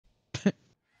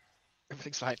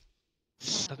Everything's fine.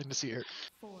 Nothing to see here.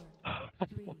 4,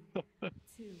 3,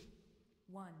 2,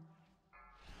 1.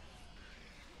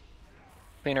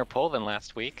 Cleaner pull than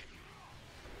last week.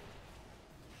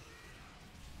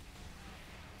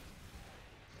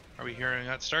 Are we hearing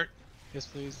that start? Yes,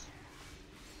 please.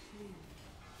 3,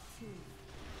 2, 1.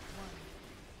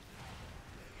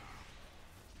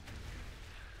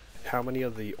 How many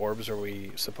of the orbs are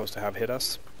we supposed to have hit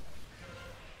us?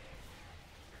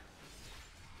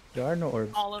 There are no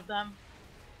orbs. All of them.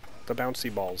 The bouncy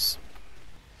balls.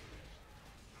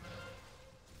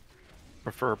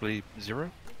 Preferably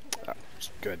 0.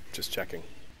 Good, just checking.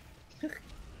 3,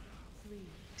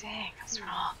 Dang, that's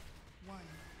wrong. 1.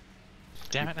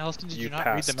 Damn it, Allison, did you you not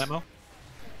passed. read the memo?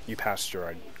 You passed,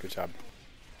 Gerard. Good job.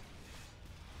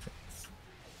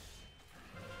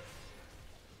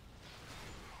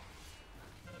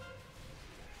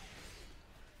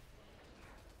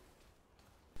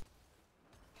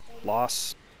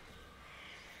 Loss.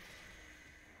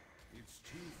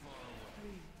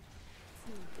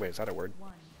 Wait, is that a word?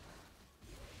 1.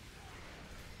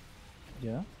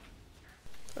 Yeah.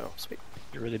 Oh, sweet.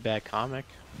 You're a really bad comic.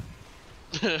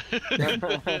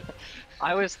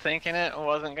 I was thinking it,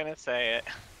 wasn't gonna say it.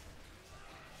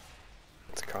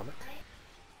 It's a comic.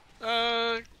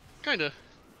 Kinda.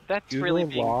 That's Google really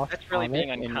being Lost that's really being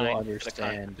comic and you'll unkind to the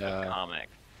understand, concept of comic.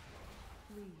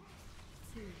 3,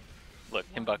 2. Look,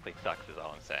 Tim Buckley sucks is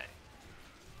all I'm saying.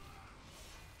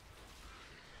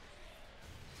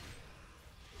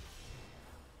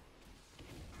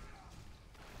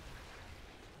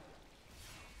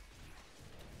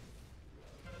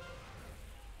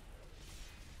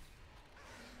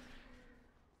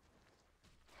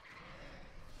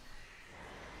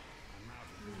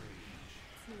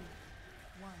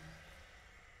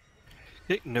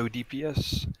 Okay, no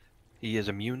DPS. He is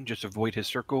immune, just avoid his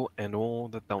circle and all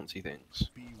the bouncy things.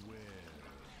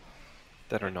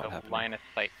 That are And not the happening. line of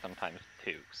sight sometimes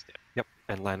too, still. Yep,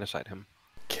 and line aside him.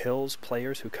 Kills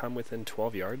players who come within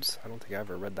 12 yards? I don't think I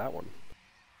ever read that one.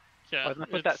 Yeah. Well,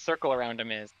 that's what that circle around him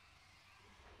is.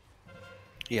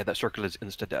 Yeah, that circle is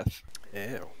insta-death.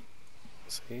 Ew.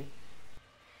 See?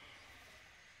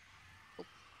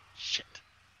 Shit.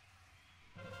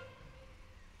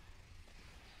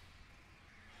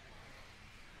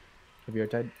 Have you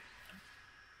tied?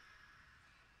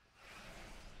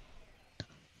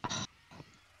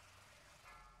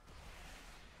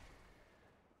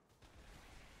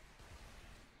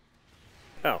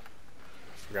 Oh.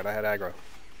 Forgot I had aggro.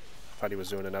 Thought he was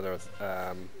doing another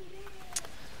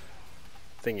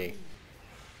thingy.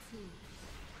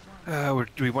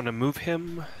 Do we want to move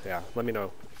him? Yeah, let me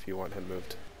know if you want him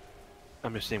moved.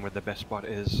 I'm just seeing where the best spot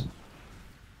is.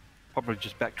 Probably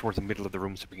just back towards the middle of the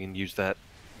room so we can use that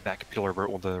back pillar where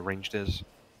all the ranged is.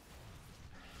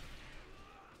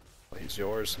 Well, he's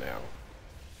yours now.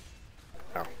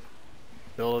 Oh.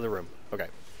 Middle of the room. Okay.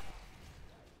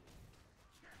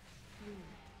 3,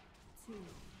 2,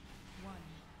 1.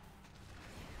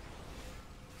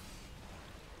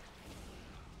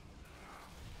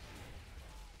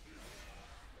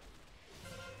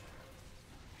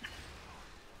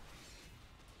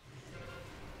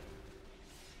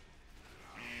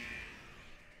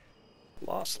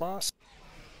 Lost.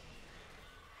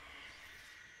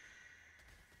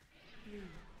 3,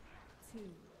 2,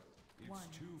 1.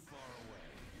 Too far away.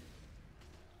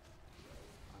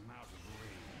 I'm out of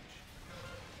range.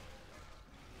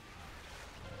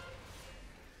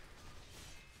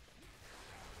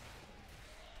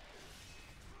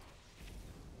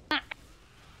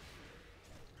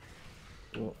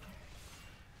 Cool.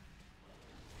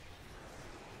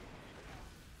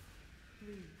 3,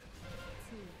 2,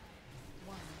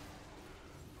 1.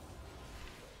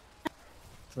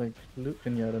 It's like Luke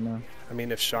and Yoda now. I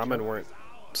mean, if Shaman weren't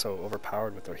so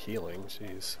overpowered with their healing,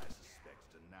 jeez.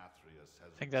 I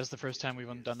think that's the first time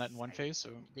we've done that in one phase, so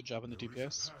good job on the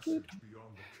DPS.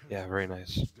 Yeah, very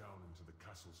nice.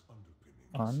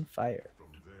 On fire.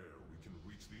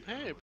 Hey,